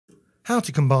how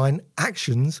to combine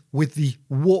actions with the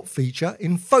warp feature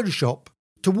in Photoshop.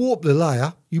 To warp the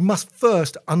layer, you must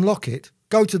first unlock it.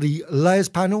 Go to the Layers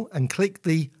panel and click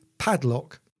the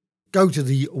padlock. Go to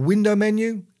the Window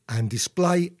menu and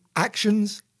display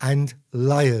Actions and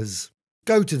Layers.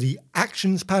 Go to the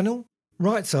Actions panel,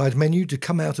 right side menu to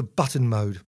come out of button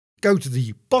mode. Go to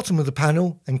the bottom of the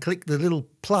panel and click the little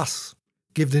plus.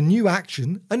 Give the new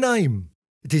action a name.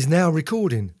 It is now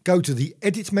recording. Go to the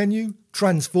Edit menu,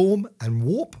 Transform and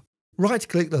Warp.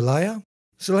 Right-click the layer.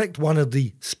 Select one of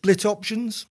the split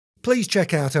options. Please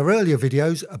check out our earlier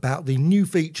videos about the new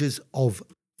features of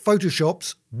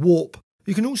Photoshop's Warp.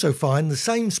 You can also find the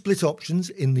same split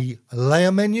options in the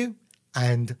Layer menu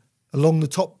and along the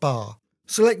top bar.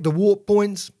 Select the warp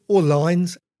points or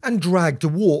lines and drag to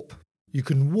warp. You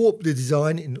can warp the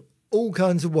design in all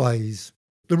kinds of ways.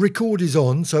 The record is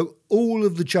on, so all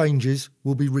of the changes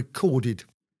will be recorded.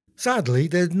 Sadly,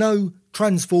 there's no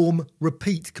transform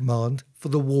repeat command for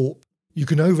the warp. You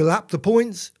can overlap the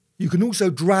points. You can also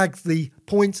drag the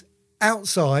points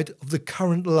outside of the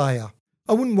current layer.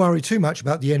 I wouldn't worry too much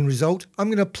about the end result. I'm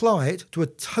going to apply it to a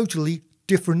totally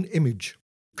different image.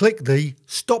 Click the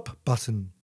Stop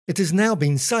button. It has now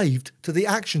been saved to the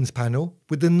Actions panel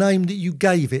with the name that you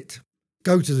gave it.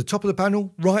 Go to the top of the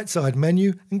panel, right side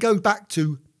menu, and go back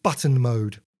to button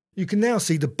mode. You can now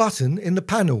see the button in the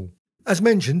panel. As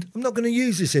mentioned, I'm not going to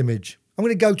use this image. I'm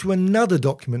going to go to another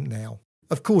document now.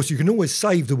 Of course, you can always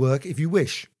save the work if you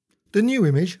wish. The new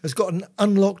image has got an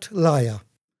unlocked layer,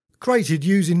 created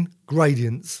using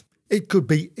gradients. It could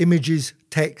be images,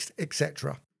 text,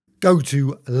 etc. Go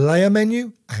to Layer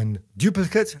menu and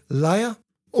Duplicate Layer,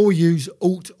 or use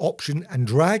Alt, Option and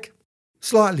drag.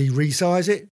 Slightly resize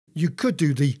it. You could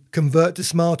do the Convert to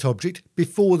Smart Object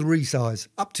before the resize,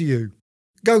 up to you.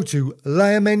 Go to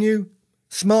Layer menu,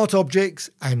 Smart Objects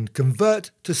and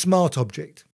Convert to Smart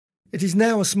Object. It is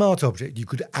now a smart object. You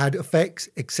could add effects,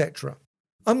 etc.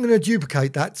 I'm going to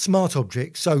duplicate that smart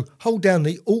object, so hold down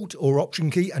the Alt or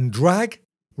Option key and drag.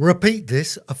 Repeat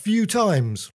this a few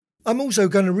times. I'm also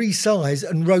going to resize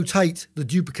and rotate the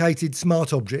duplicated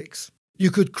smart objects.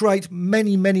 You could create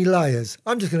many layers.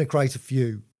 I'm just going to create a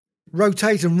few.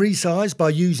 Rotate and resize by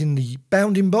using the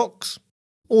bounding box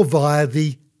or via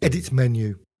the Edit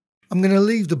menu. I'm going to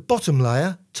leave the bottom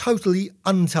layer totally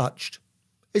untouched.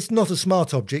 It's not a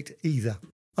smart object either.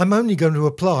 I'm only going to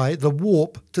apply the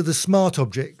warp to the smart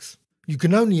objects. You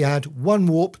can only add one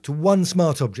warp to one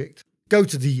smart object. Go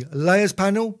to the Layers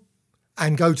panel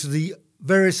and go to the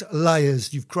various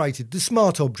layers you've created, the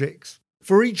smart objects.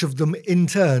 For each of them in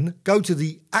turn, go to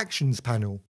the Actions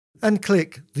panel and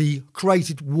click the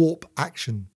Created Warp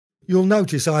action. You'll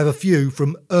notice I have a few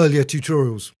from earlier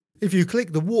tutorials. If you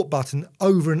click the warp button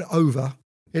over and over,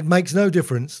 it makes no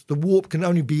difference. The warp can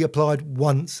only be applied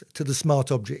once to the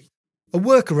smart object. A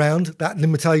workaround that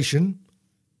limitation,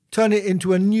 turn it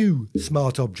into a new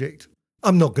smart object.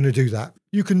 I'm not going to do that.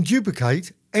 You can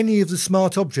duplicate any of the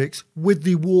smart objects with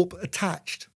the warp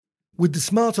attached. With the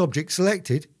smart object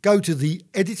selected, go to the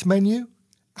Edit menu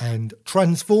and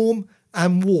Transform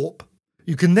and Warp.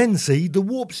 You can then see the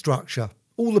warp structure,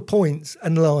 all the points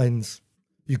and lines.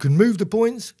 You can move the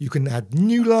points, you can add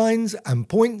new lines and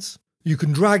points. You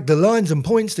can drag the lines and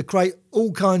points to create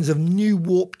all kinds of new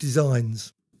warp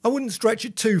designs. I wouldn't stretch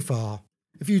it too far.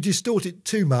 If you distort it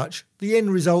too much, the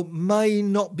end result may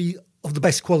not be of the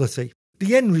best quality.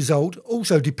 The end result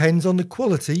also depends on the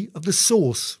quality of the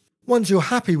source. Once you're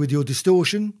happy with your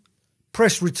distortion,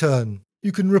 press Return.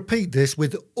 You can repeat this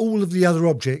with all of the other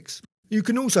objects. You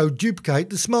can also duplicate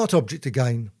the smart object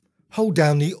again. Hold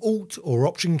down the Alt or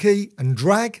Option key and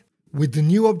drag. With the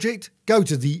new object, go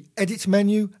to the Edit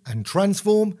menu and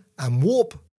Transform and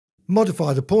Warp.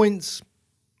 Modify the points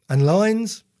and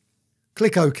lines.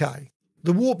 Click OK.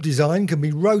 The warp design can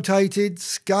be rotated,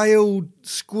 scaled,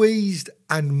 squeezed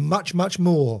and much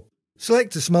more.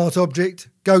 Select a smart object,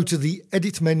 go to the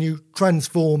Edit menu,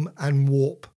 Transform and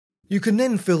Warp. You can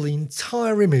then fill the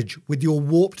entire image with your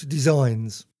warped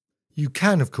designs. You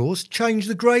can, of course, change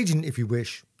the gradient if you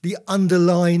wish, the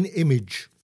underlying image.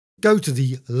 Go to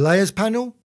the Layers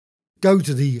panel, go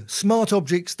to the Smart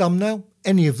Objects thumbnail,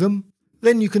 any of them.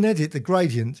 Then you can edit the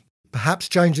gradient, perhaps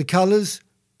change the colours,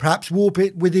 perhaps warp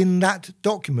it within that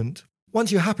document.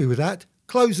 Once you're happy with that,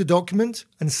 close the document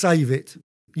and save it.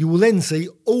 You will then see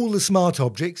all the smart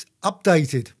objects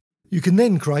updated. You can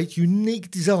then create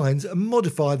unique designs and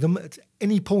modify them at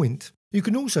any point. You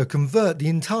can also convert the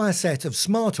entire set of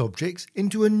smart objects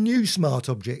into a new smart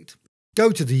object.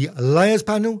 Go to the Layers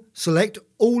panel, select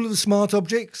all of the smart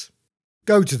objects.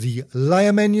 Go to the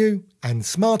Layer menu and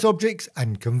Smart Objects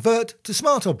and Convert to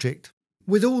Smart Object.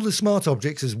 With all the smart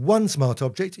objects as one smart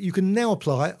object, you can now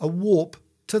apply a warp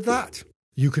to that.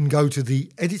 You can go to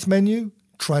the Edit menu,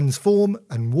 Transform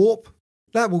and Warp.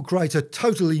 That will create a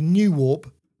totally new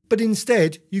warp, but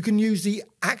instead you can use the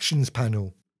Actions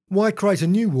panel. Why create a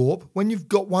new warp when you've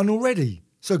got one already?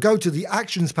 So go to the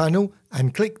Actions panel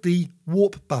and click the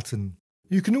Warp button.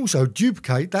 You can also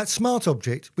duplicate that smart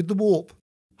object with the warp.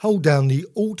 Hold down the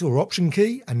Alt or Option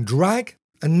key and drag,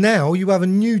 and now you have a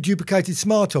new duplicated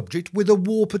smart object with a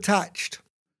warp attached.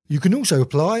 You can also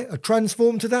apply a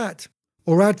transform to that,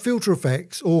 or add filter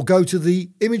effects, or go to the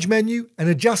Image menu and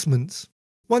Adjustments.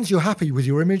 Once you're happy with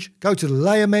your image, go to the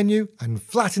Layer menu and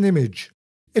Flatten Image.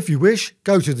 If you wish,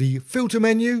 go to the Filter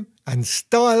menu and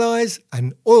Stylize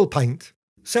and Oil Paint.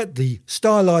 Set the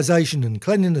stylisation and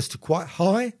cleanliness to quite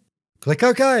high. Click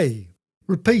OK.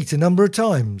 Repeat a number of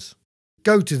times.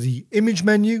 Go to the Image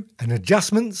menu and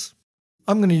Adjustments.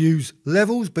 I'm going to use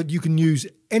Levels, but you can use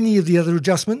any of the other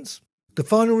adjustments. The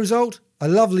final result, a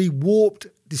lovely warped,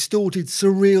 distorted,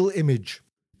 surreal image.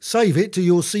 Save it to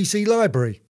your CC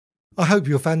library. I hope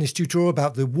you found this tutorial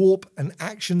about the warp and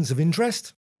actions of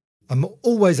interest. I'm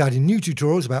always adding new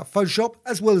tutorials about Photoshop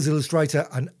as well as Illustrator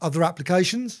and other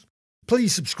applications.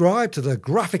 Please subscribe to the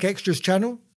Graphic Extras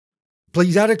channel.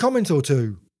 Please add a comment or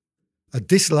two, a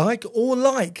dislike or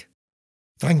like.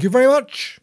 Thank you very much.